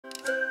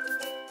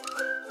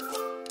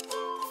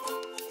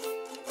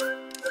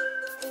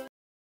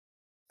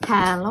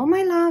Hello,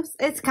 my loves.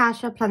 It's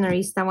Kasha,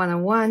 Plannerista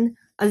 101.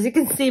 As you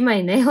can see, my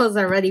nails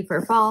are ready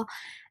for fall.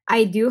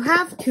 I do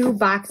have 2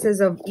 boxes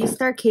of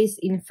eStarCase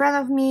in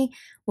front of me.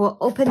 We'll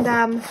open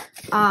them,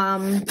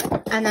 and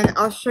then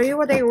I'll show you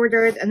what I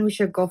ordered, and we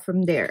should go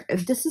from there.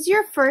 If this is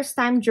your first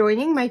time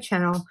joining my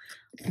channel,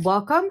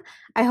 welcome.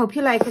 I hope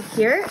you like it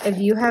here. If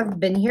you have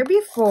been here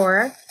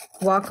before,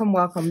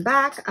 welcome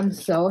back. I'm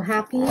so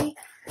happy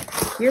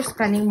you're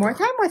spending more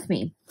time with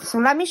me. So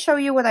let me show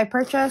you what I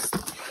purchased.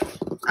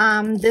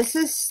 This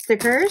is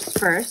stickers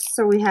first.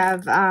 So we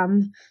have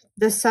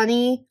the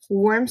Sunny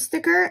Warm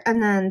sticker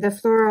and then the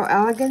Floral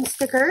Elegant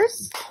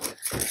stickers.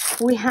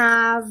 We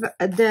have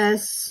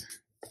this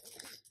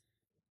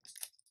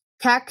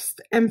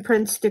text and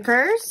print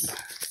stickers.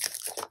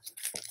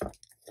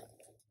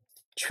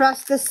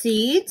 Trust the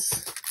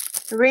Seeds,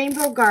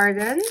 Rainbow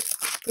Garden,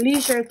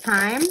 Leisure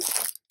Time,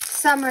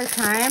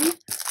 Summertime,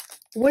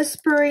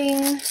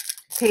 Whispering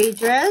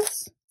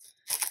Pages,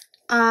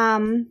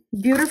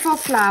 Beautiful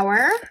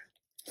Flower,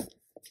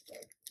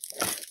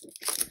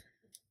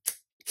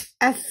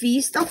 A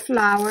Feast of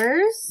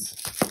Flowers,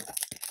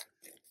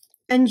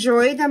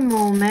 Enjoy the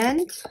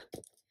Moment,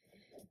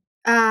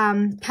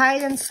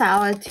 Tide and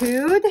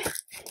Solitude,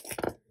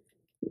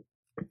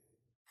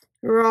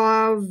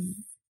 Raw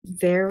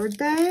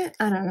Verde,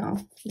 I don't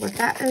know what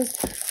that is,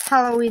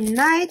 Halloween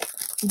Night,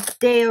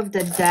 Day of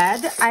the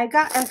Dead. I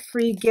got a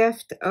free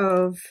gift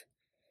of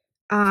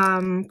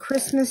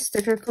Christmas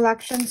sticker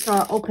collection, so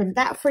I'll open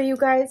that for you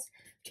guys.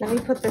 Let me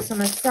put this on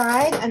the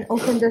side and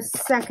open the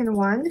second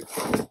one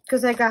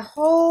because I got a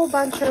whole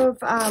bunch of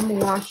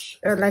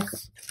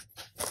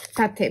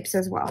cut tapes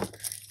as well.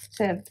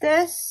 So I have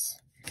this,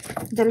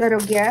 the little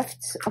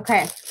gifts.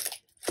 Okay,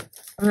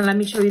 and then let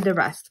me show you the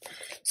rest.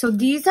 So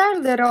these are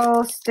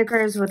little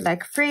stickers with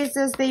like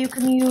phrases that you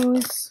can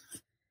use.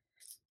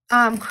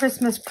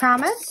 Christmas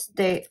Promise,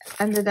 they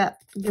ended up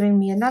giving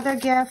me another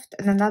gift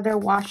and another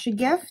washi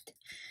gift.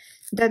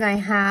 Then I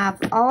have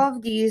all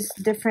of these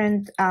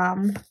different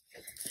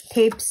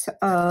tapes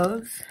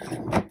of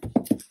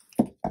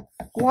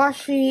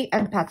washi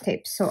and pet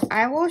tapes. So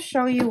I will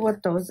show you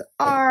what those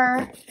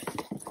are.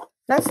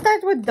 Let's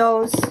start with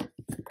those.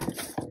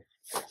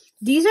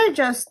 These are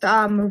just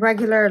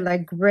regular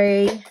like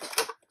gray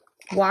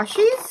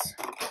washis.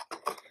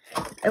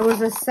 It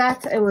was a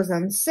set, it was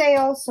on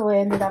sale, so I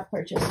ended up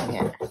purchasing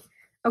it.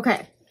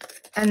 Okay,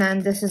 and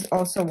then this is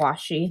also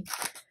washi.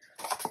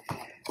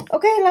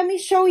 Okay, let me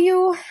show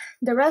you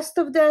the rest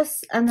of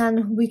this, and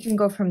then we can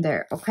go from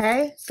there,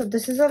 okay? So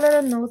this is a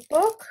little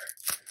notebook.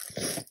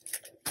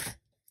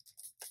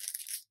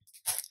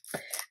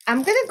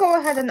 I'm gonna go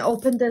ahead and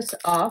open this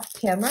off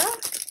camera.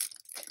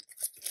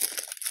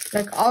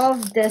 Like all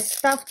of this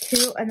stuff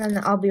too, and then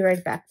I'll be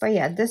right back. But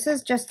yeah, this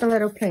is just a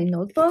little plain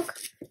notebook,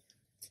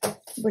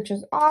 which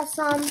is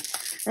awesome.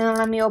 And then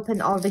let me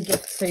open all the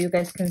gifts so you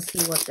guys can see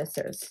what this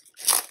is.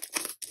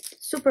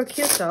 Super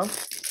cute though.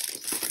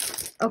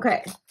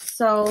 Okay,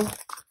 so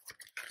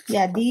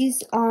yeah,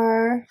 these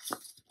are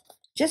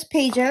just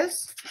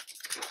pages,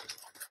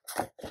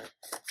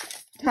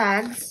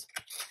 tags.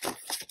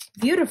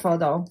 Beautiful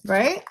though,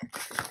 right?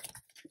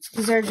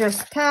 These are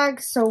just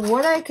tags. So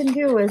what I can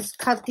do is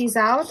cut these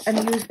out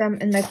and use them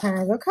in my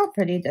planner. Look how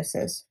pretty this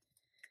is.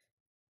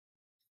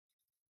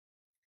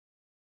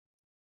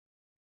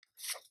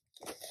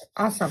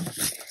 Awesome.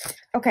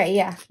 Okay,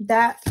 yeah,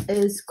 that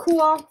is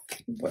cool.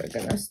 We're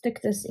gonna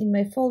stick this in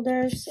my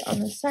folders on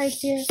the side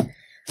here.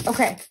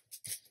 Okay,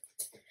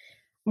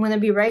 I'm gonna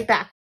be right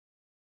back.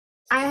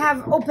 I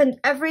have opened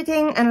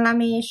everything, and let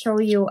me show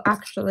you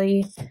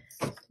actually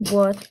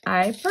what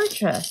I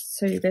purchased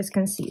so you guys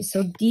can see.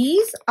 So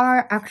these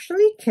are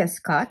actually kiss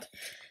cut,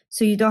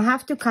 so you don't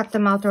have to cut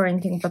them out or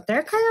anything, but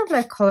they're kind of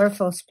like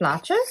colorful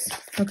splotches.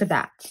 Look at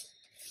that.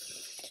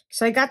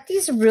 So I got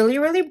these really,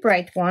 really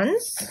bright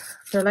ones.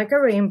 They're like a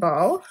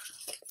rainbow.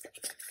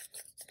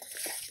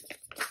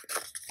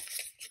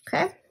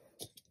 Okay.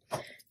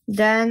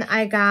 Then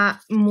I got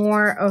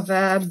more of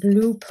a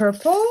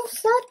blue-purple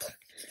set.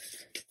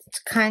 It's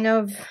kind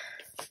of,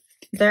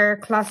 they're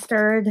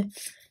clustered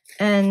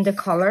in the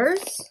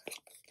colors.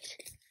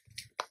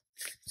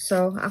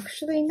 So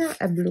actually not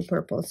a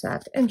blue-purple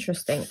set.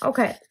 Interesting.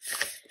 Okay.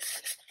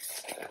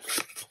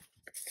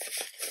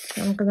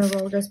 I'm gonna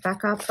roll this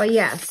back up, but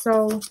yeah,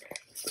 so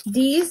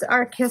these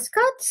are kiss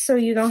cuts, so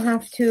you don't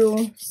have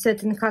to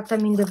sit and cut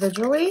them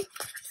individually,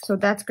 so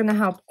that's gonna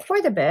help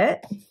quite a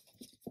bit.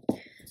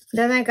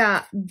 Then I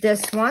got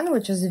this one,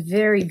 which is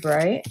very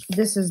bright.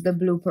 This is the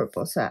blue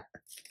purple set,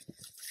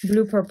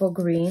 blue purple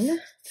green,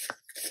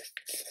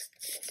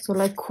 so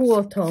like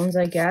cool tones,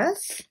 I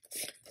guess.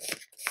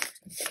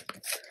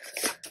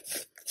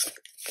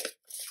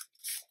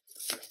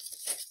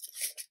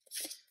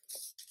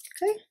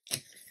 Okay.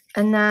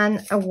 And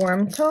then a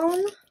warm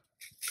tone.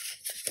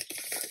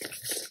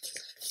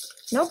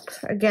 Nope.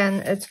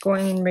 Again, it's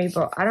going in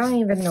rainbow. I don't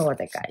even know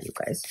what I got, you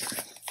guys.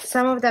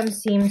 Some of them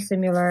seem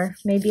similar.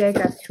 Maybe I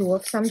got 2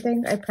 of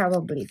something. I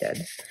probably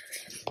did.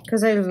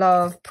 Because I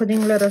love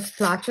putting little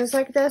splotches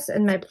like this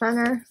in my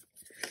planner.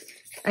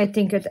 I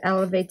think it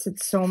elevates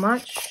it so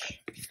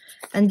much.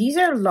 And these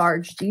are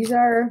large. These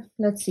are,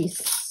 let's see,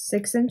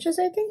 6 inches,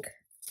 I think.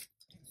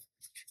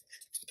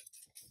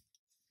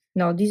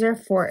 No, these are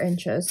 4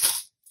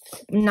 inches.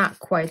 Not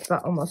quite,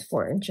 but almost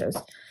 4 inches.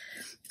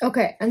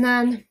 Okay, and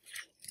then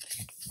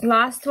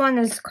last one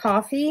is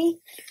coffee,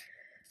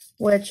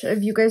 which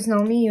if you guys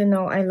know me, you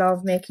know I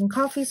love making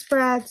coffee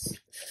spreads.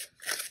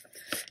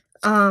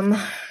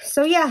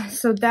 So yeah,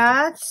 so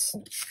that's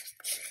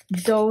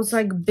those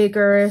like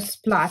bigger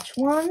splash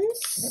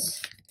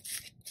ones.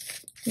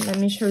 Let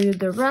me show you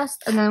the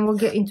rest, and then we'll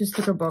get into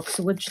sticker books,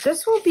 which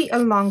this will be a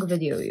long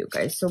video, you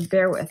guys, so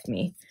bear with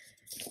me.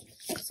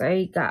 So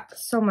I got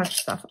so much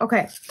stuff.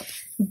 Okay,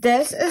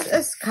 this is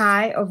a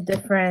sky of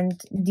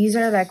different, these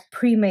are like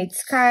pre-made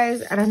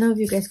skies. I don't know if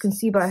you guys can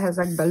see, but it has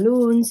like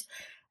balloons.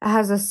 It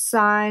has a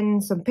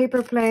sun, some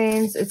paper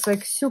planes. It's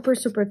like super,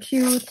 super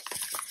cute.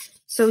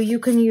 So you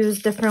can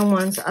use different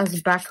ones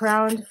as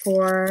background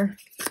for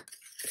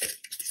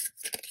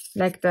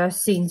like the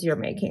scenes you're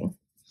making.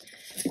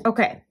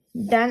 Okay,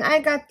 then I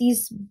got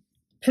these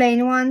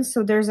plain ones.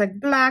 So there's like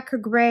black,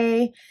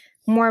 gray,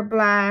 more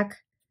black,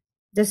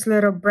 this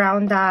little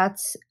brown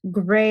dots,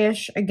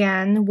 grayish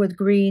again with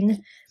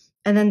green.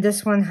 And then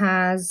this one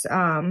has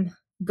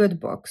good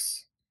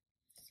books.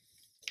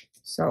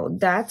 So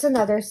that's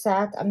another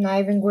set. I'm not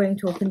even going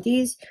to open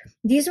these.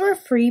 These were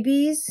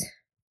freebies.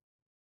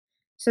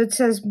 So it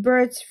says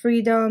birds,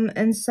 freedom,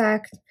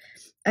 insect,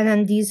 and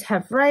then these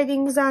have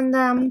writings on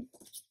them.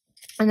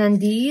 And then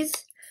these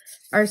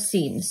are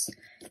scenes.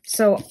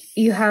 So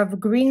you have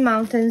green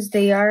mountains.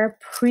 They are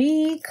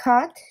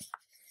pre-cut.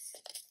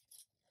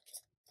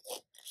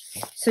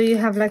 So you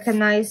have like a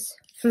nice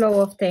flow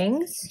of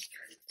things.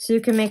 So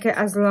you can make it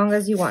as long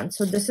as you want.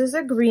 So this is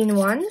a green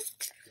one.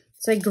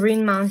 It's like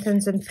green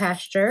mountains and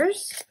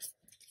pastures.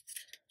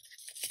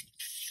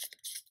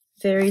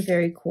 Very,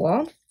 very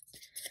cool.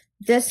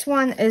 This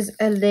one is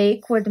a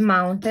lake with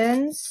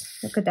mountains.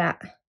 Look at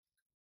that.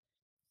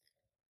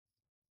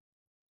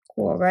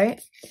 Cool, right?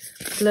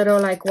 Little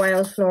like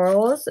wild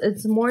florals.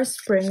 It's more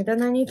spring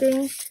than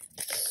anything.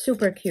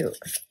 Super cute.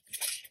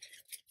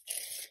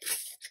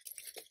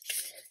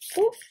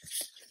 Ooh.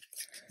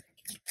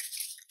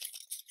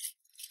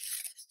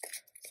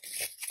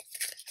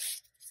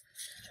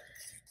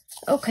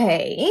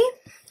 Okay.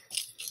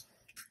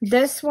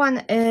 This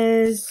one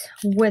is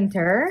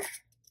winter.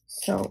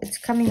 So it's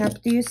coming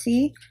up. Do you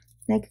see?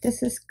 Like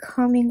this is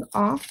coming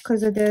off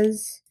because it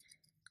is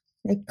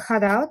like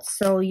cut out.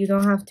 So you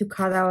don't have to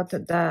cut out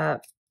the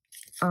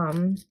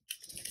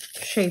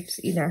shapes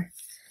either.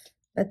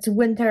 It's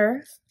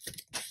winter.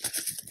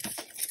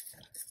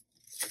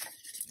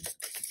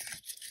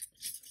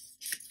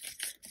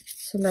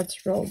 So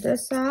let's roll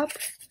this up.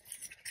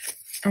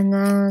 And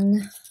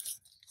then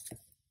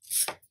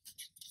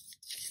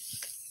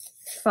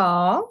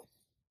fall.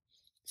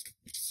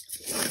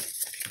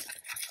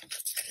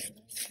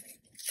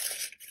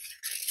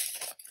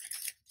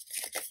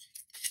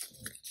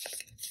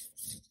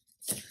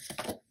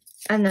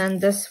 And then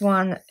this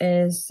one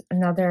is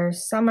another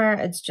summer.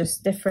 It's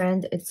just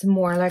different. It's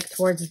more like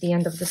towards the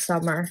end of the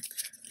summer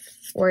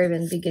or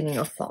even beginning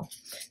of fall.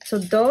 So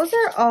those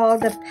are all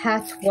the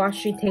pet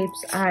washi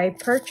tapes I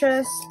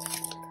purchased.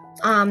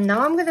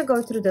 Now I'm going to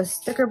go through the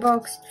sticker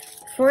books.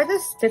 For the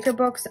sticker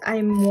books,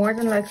 I more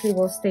than likely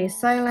will stay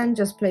silent,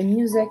 just play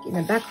music in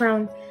the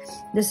background.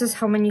 This is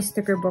how many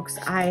sticker books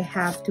I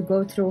have to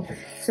go through.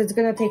 So it's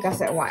going to take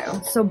us a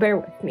while. So bear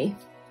with me.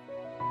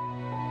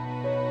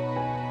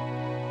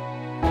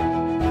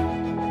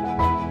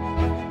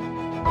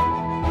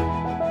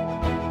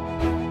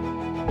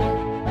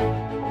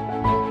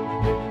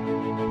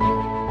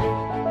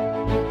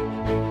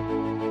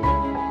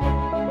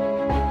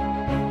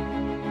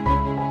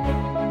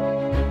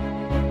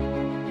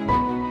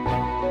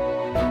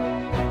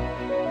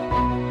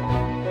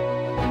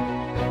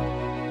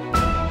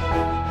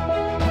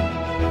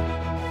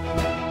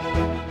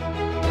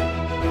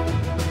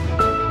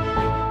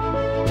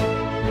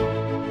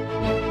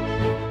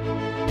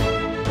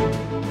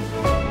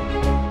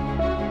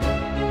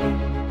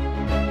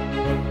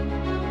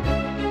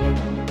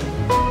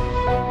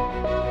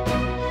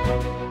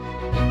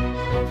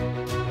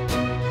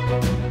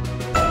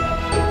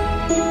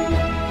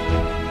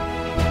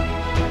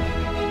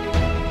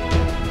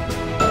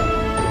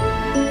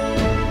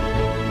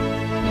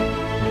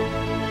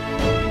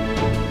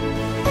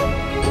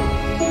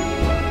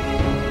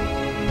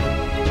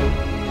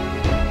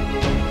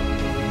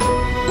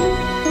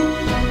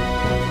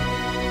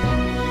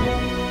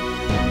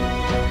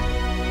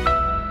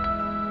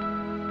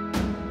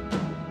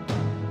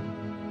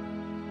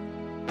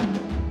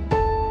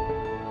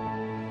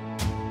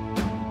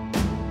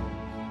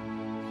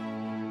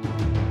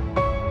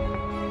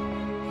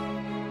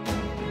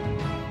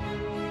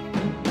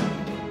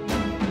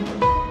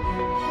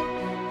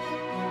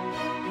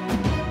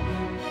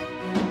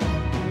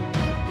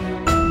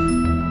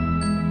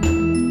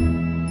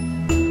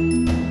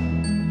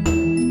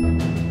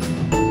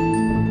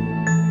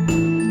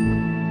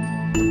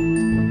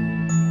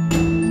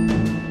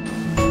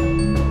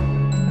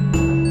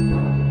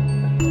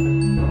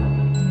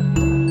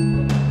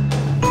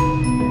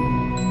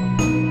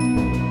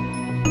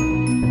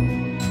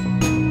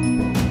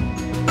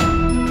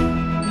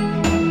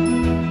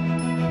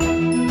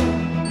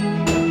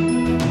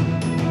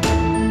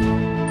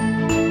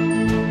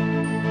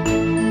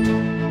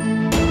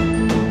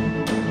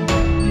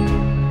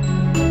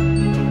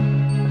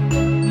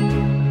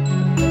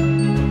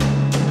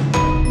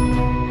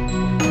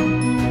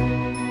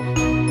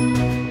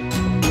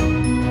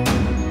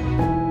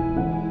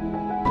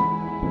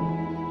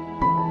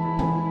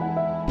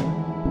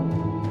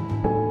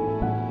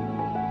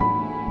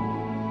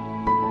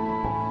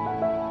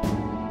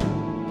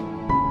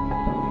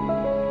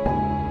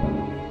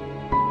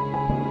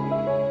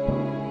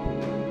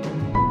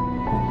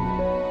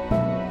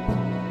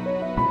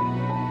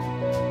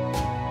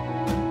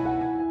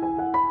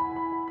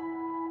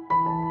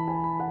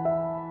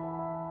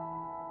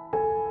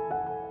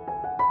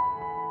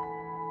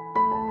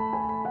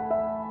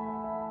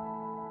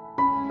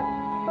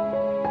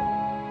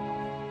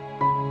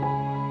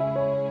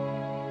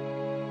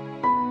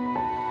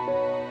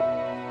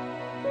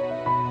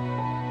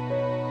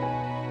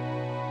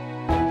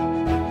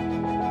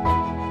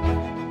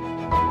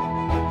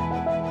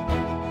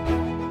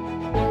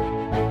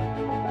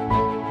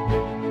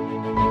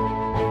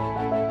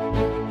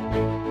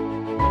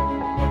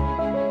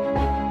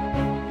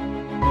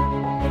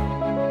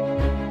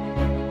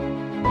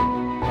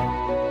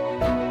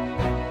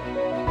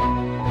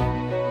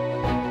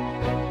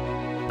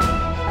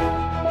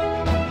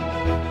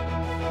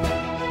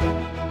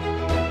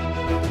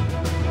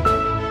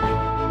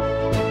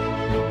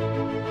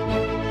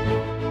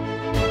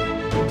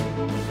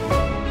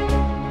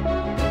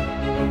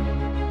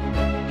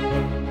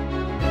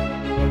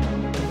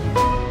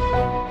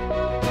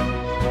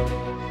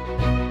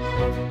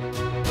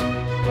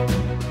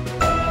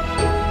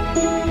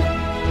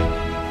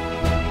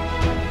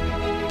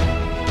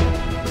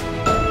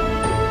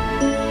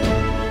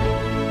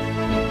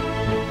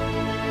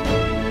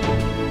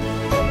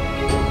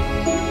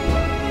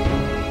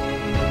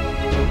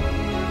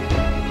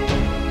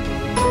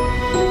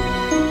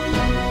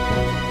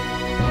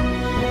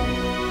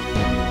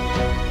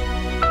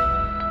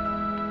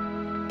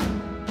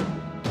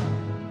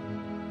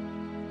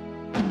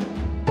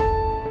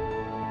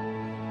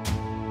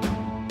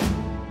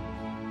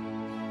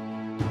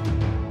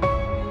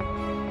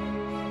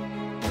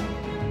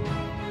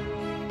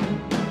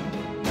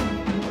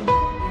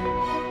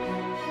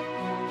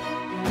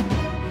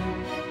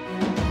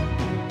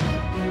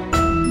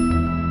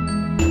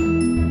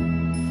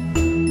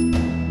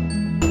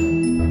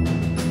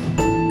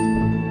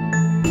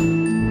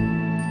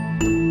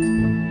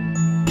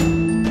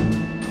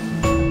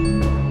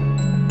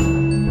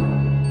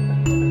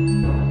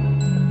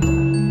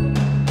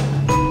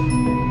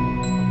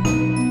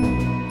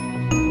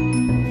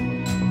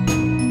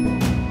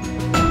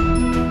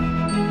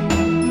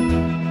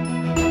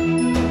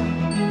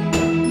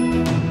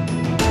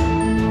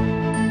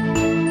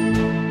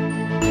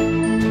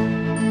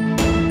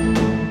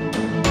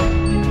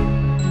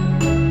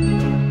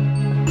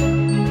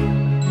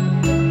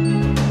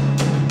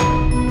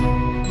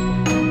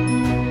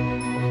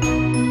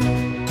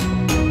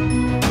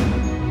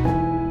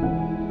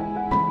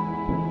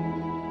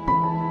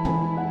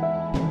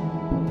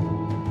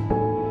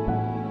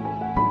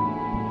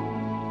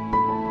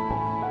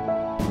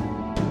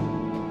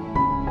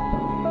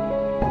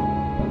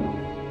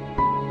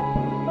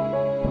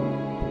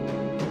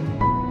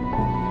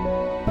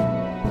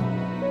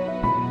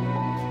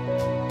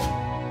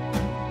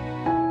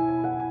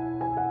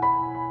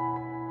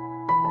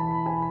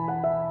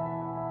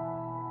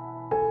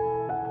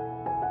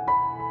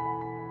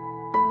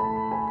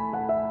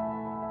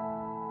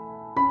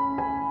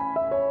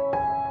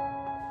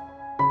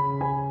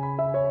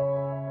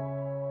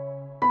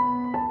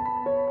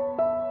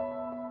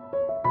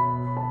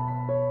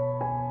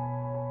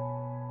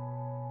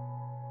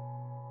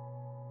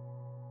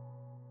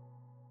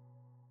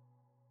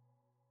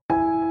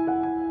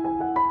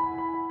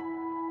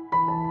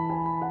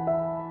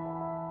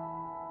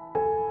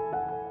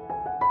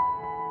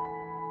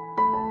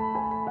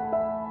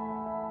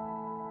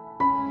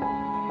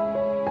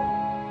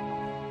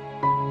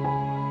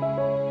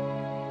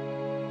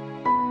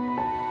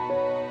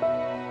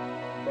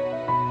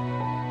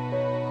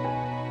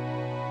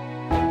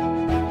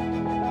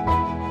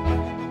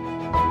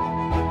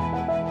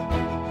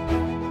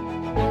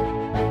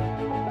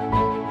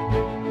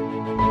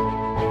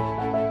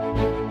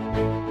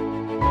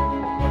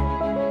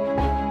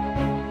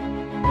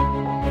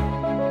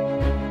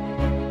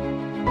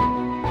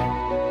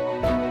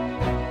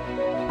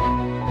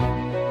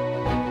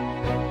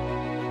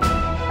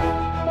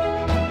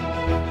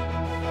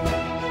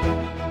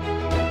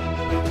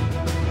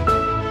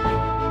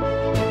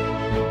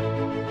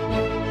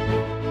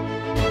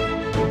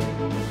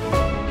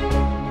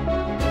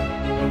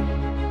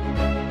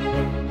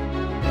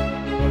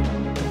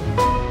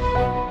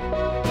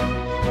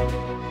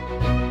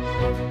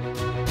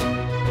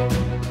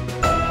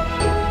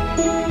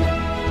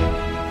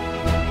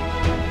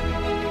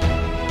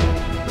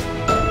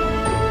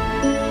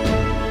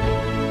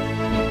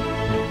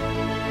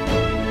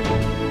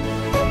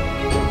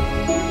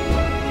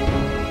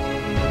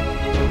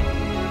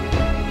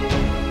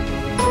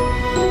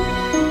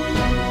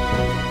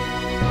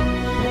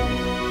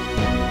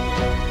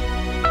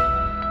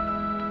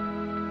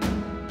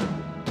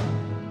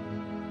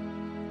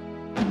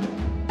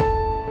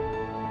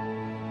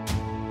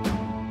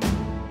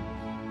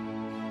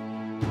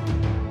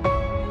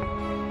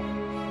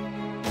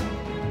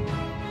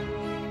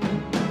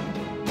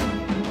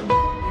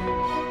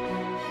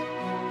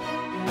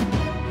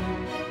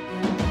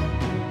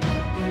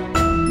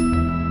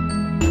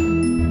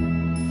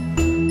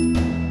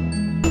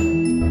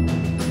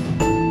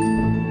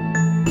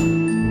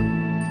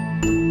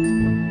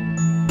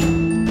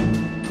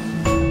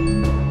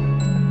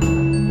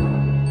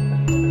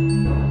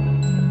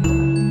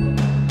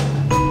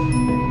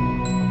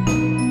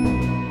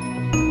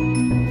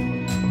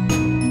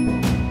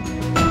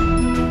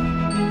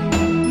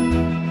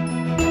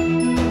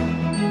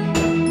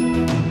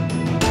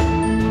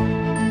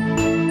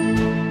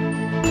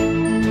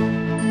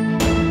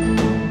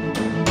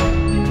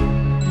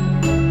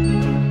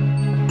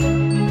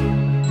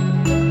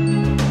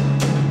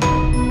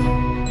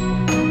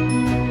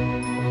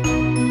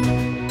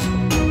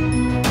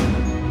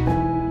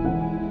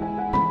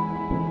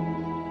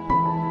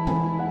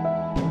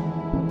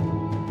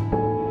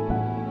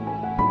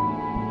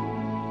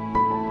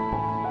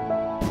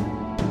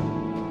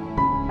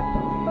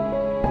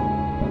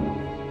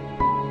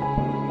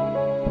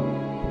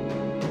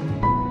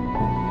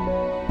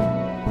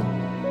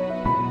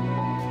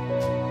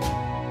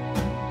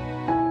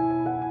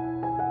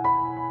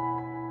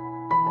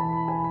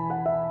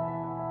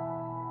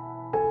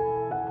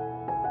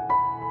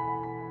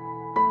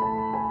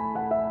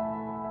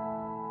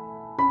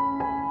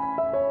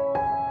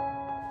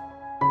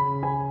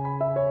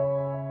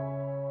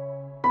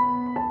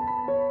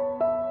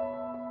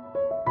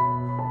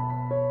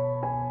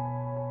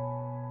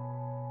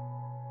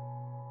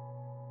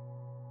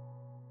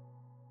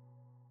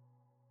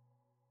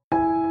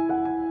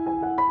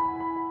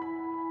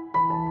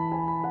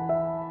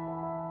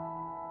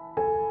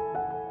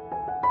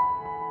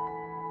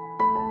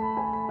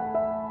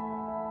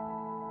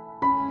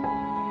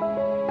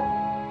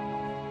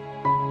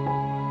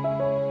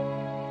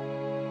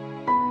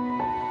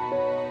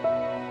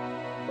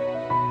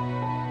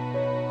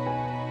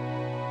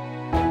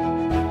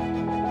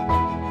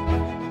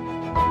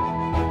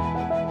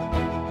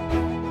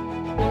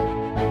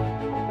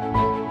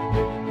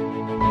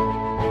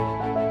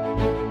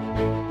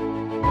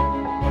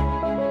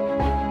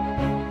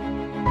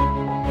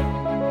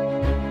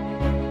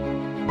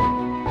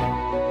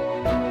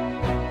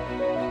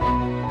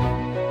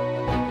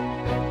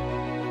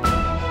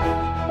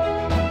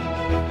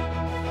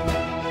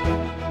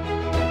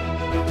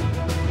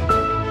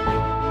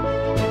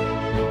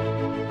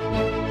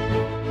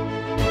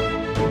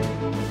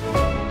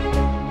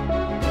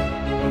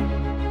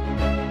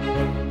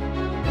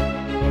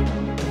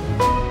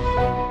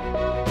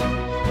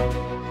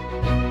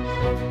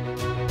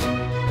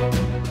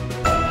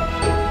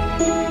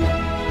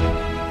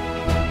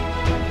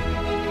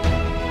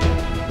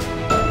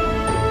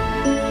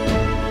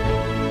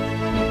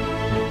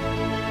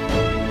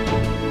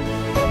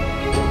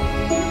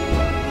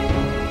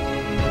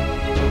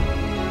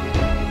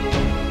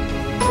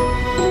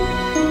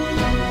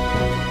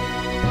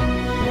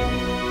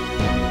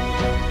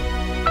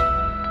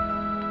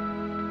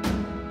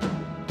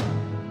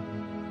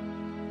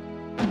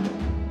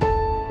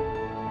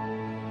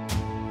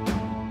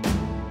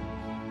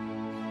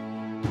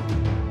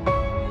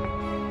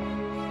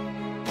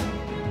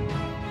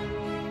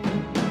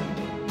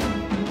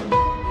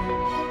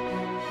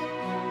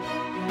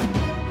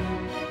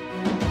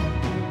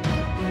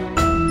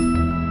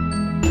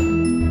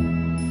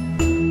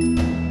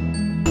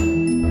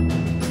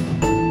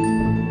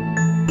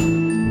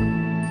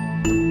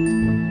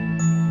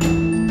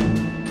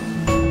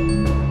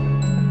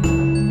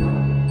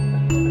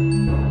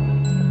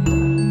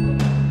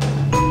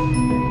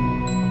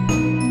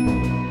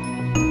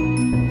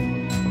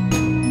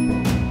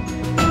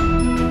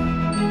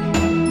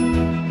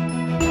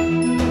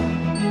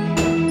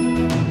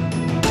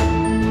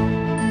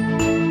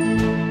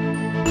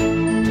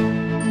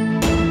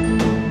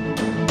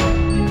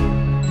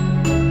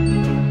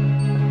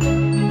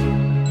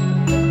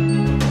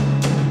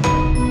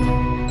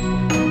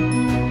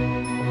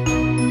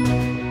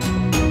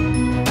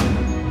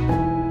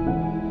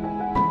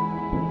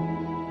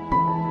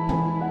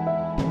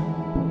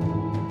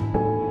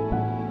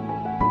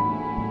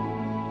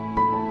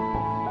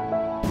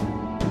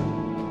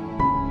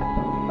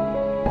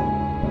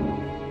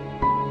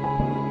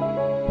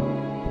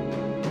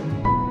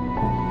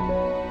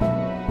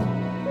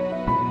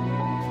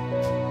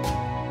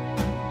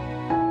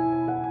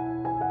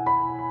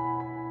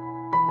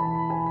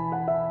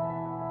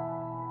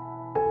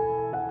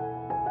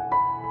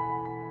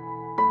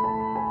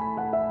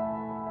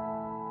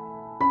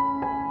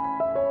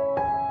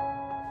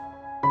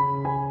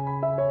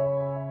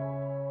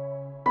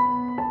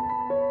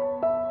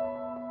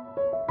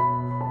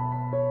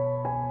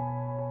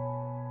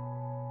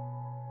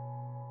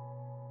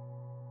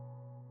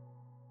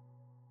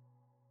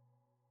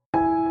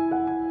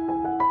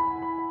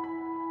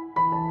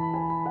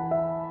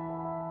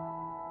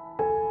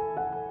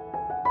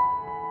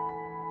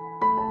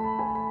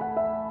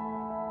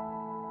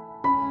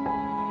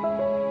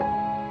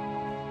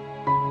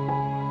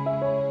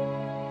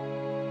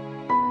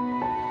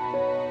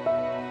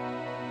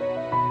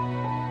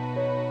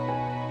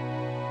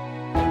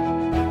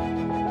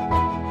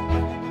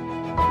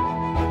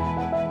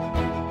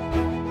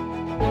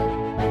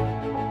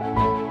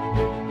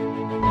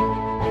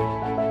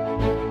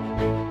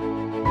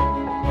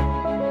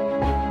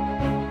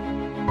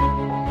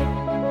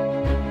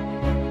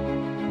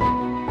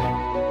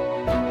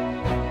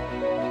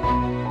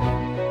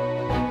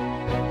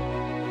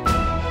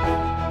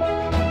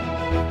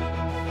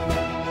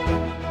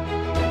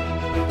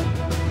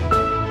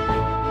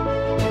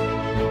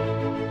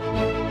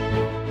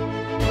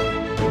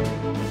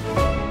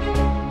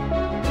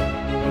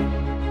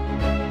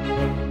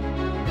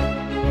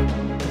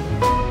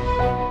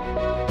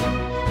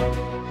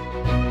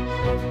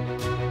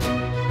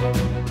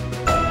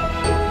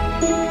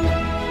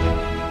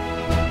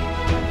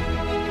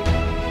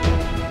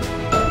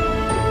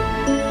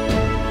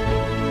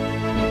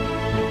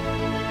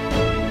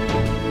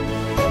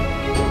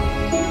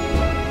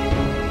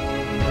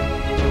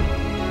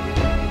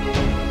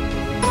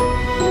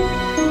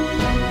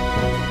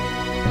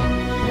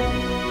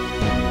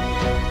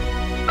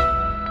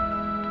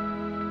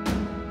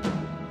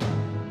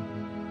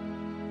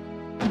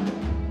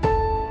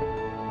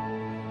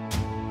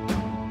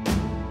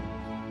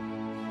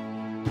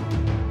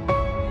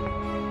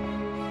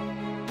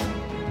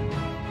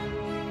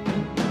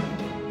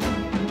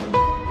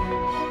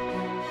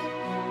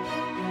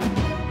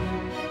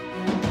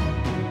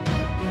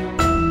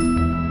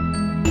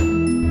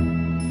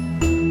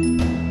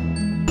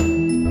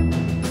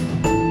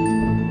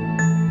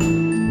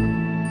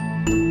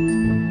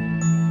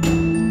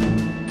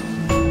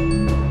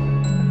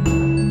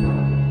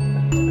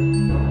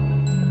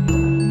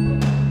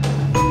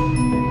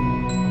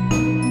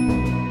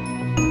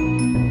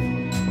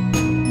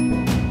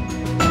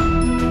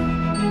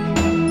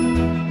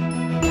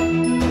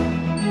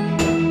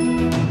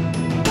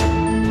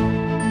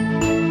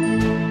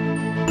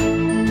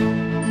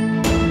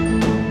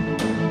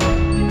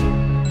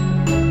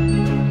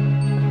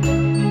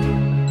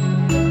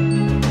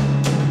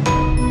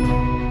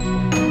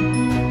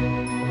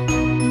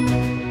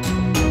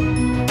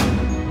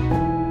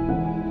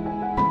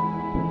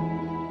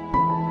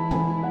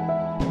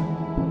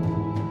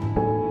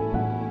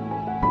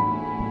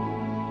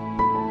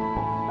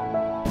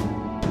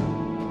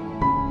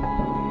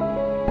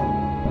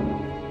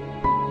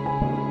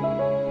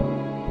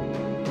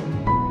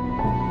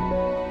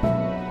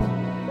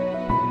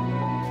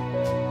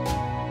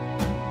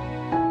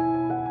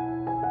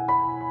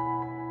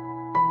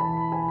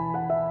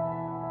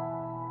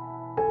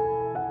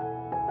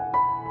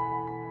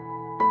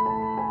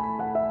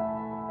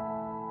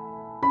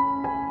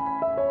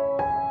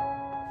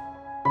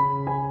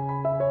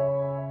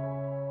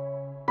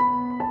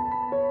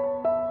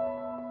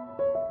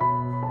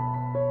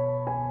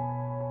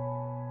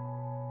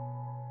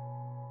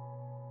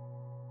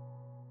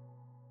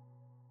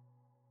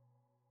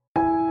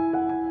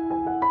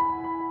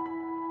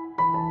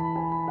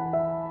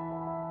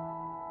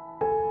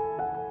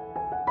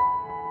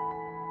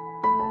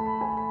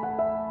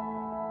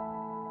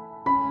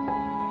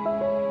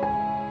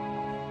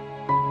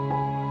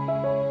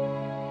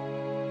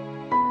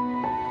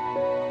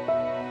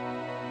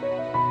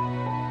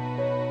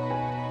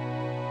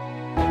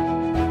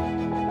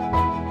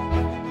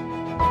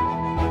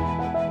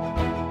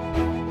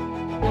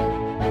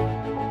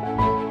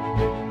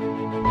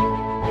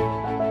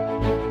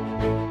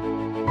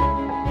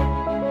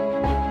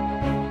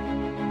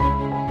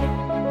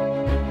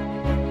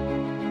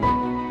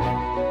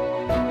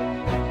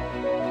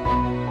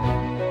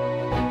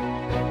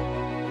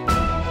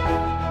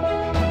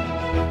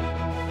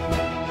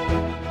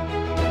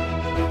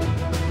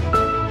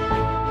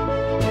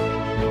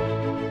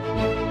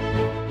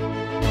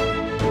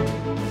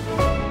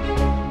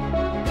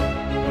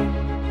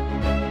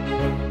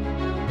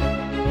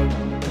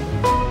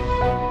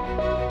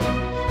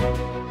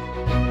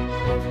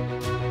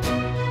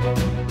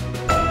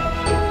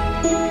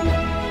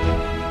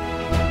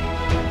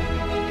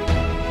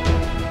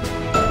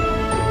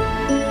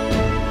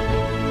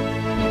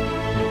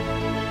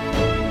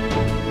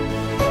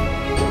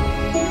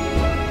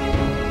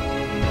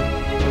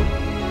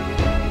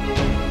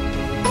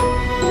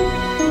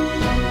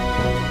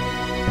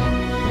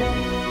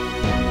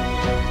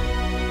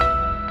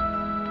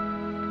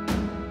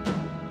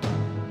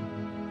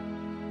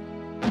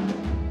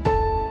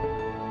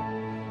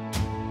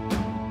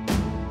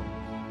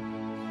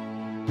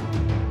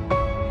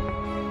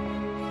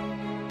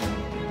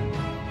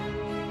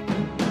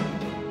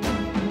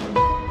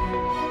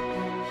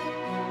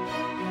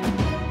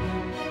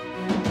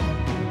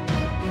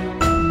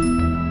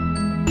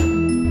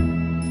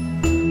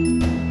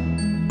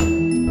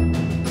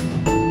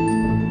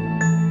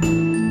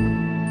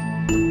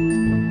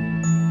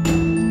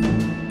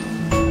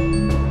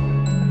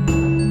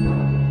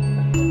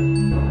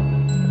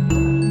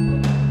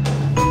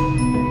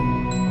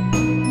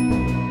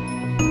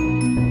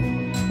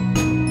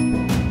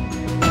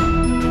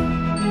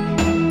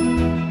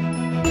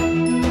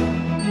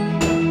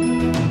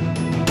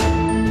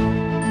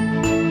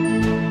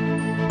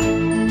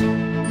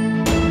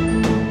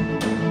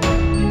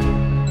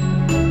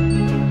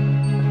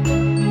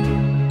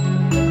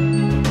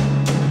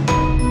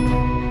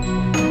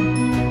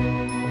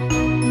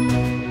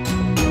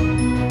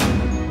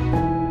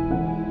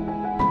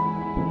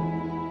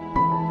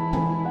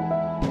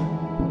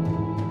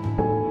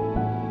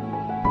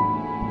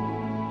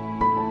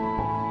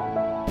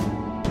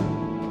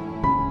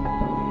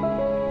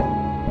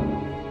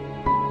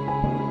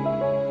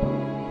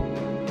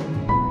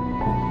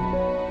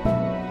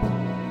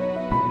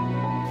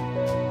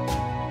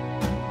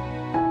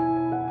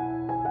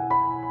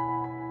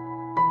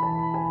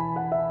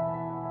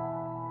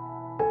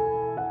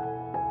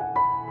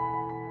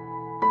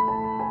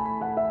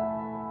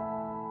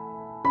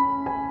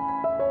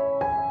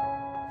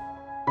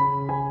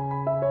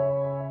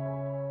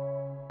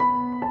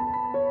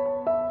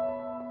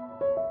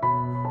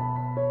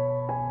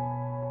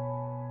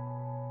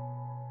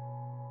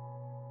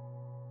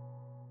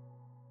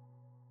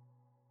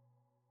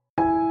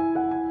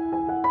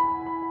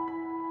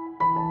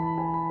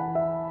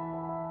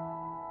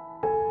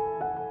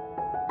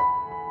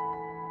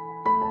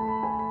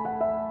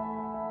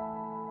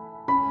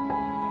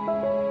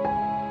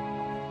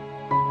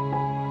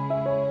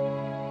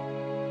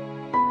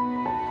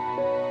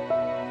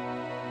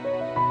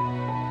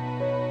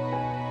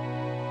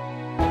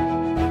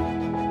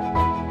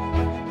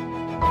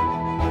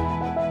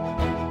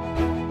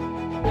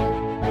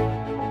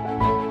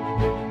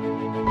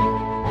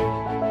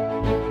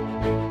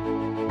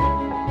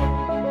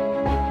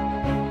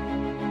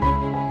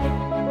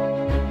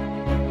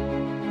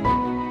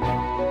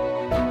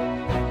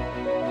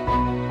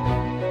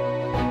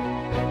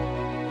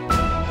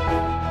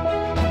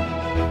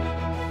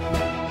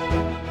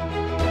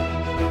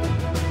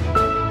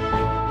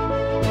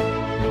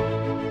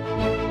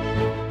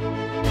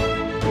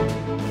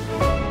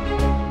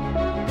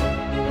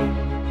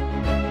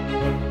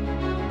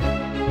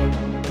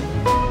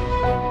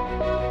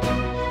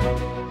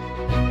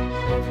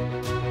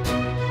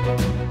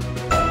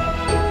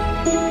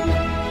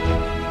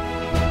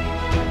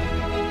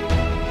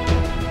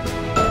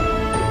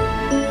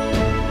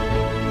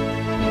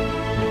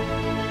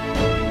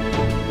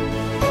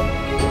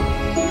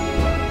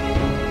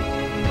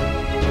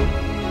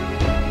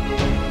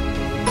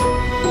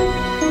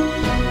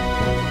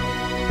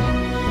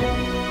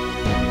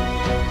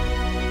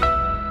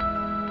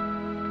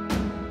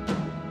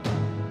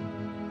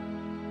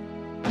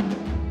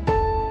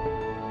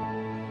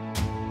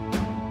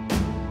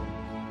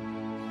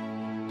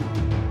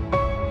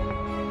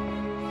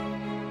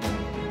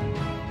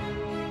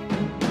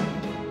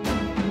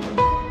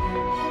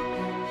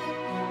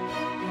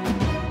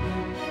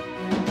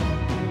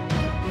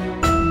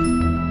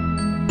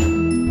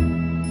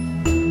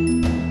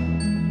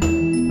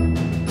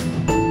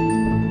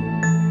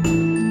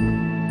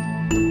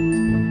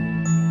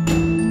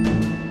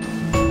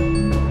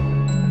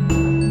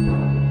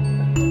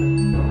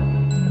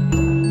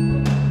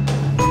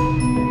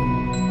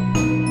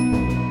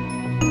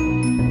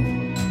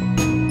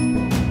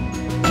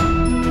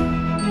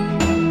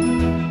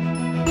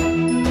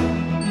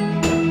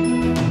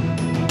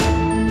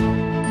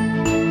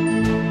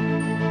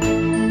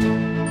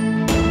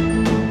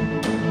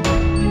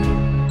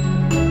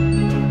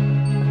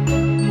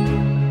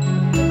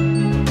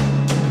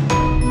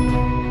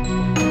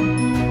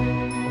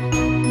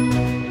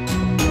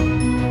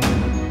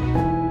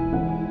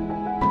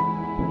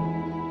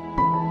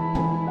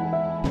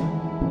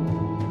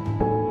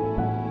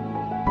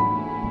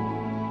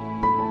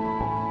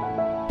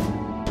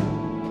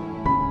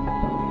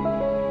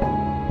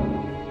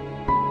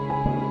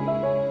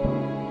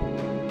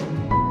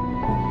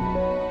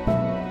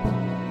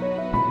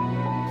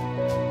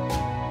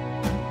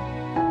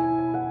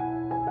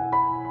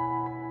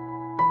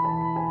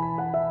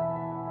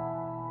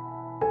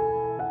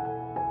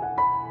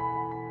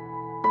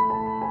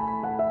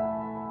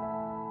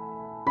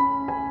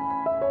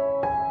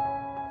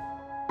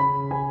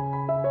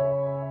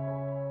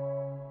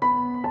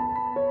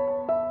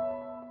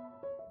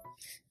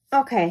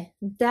 Okay,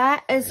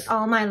 that is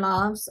all my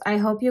loves. I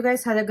hope you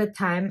guys had a good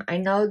time. I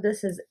know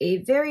this is a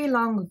very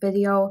long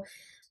video.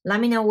 Let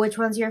me know which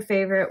one's your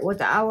favorite. What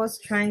I was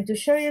trying to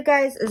show you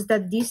guys is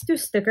that these two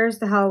stickers,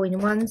 the Halloween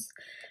ones,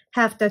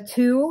 have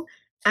tattoo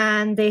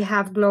and they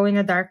have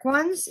glow-in-the-dark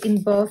ones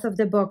in both of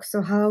the books.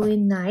 So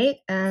Halloween Night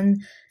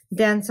and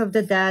Dance of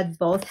the Dead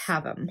both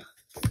have them.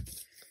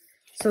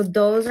 So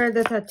those are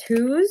the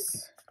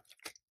tattoos.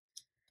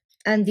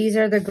 And these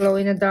are the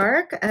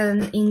glow-in-the-dark.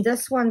 And in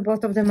this one,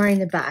 both of them are in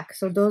the back.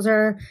 So those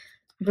are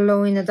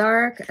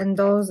glow-in-the-dark and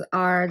those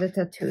are the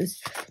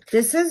tattoos.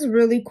 This is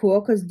really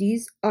cool because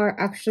these are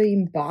actually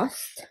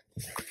embossed.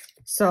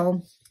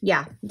 So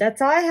yeah,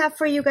 that's all I have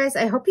for you guys.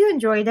 I hope you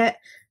enjoyed it.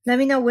 Let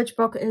me know which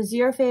book is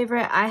your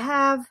favorite. I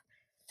have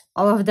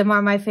all of them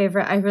are my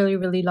favorite. I really,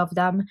 really love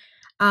them.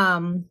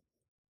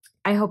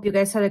 I hope you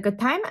guys had a good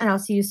time and I'll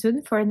see you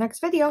soon for the next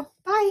video.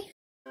 Bye.